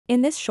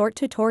In this short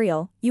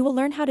tutorial, you will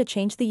learn how to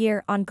change the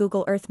year on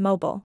Google Earth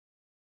Mobile.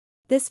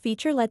 This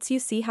feature lets you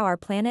see how our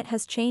planet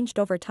has changed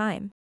over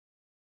time.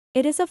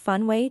 It is a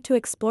fun way to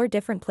explore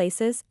different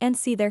places and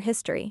see their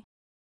history.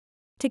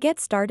 To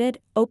get started,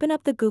 open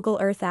up the Google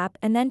Earth app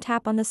and then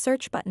tap on the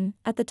search button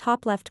at the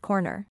top left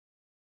corner.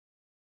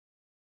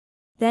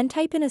 Then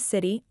type in a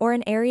city or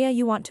an area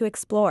you want to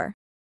explore.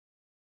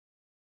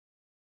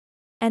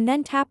 And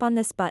then tap on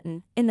this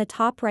button in the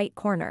top right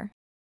corner.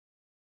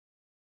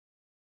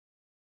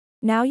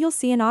 Now you'll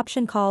see an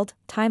option called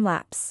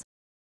timelapse.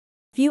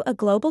 View a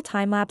global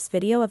time-lapse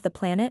video of the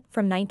planet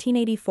from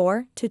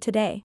 1984 to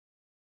today.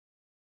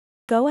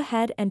 Go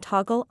ahead and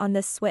toggle on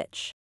this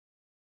switch.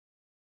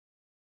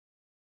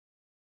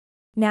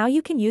 Now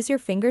you can use your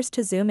fingers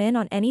to zoom in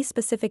on any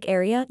specific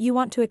area you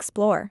want to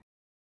explore.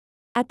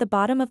 At the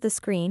bottom of the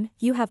screen,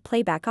 you have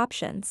playback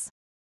options.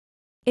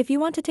 If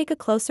you want to take a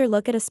closer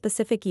look at a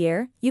specific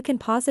year, you can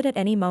pause it at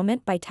any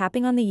moment by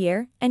tapping on the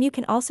year, and you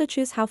can also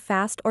choose how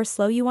fast or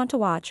slow you want to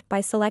watch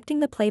by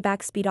selecting the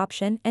playback speed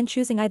option and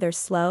choosing either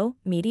slow,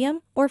 medium,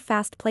 or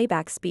fast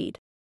playback speed.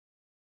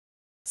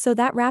 So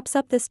that wraps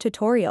up this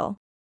tutorial.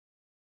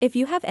 If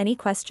you have any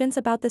questions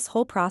about this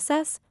whole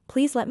process,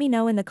 please let me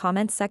know in the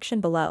comments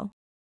section below.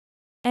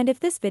 And if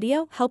this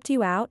video helped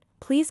you out,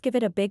 please give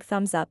it a big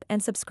thumbs up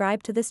and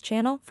subscribe to this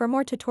channel for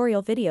more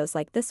tutorial videos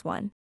like this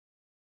one.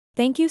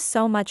 Thank you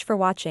so much for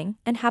watching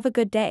and have a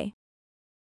good day.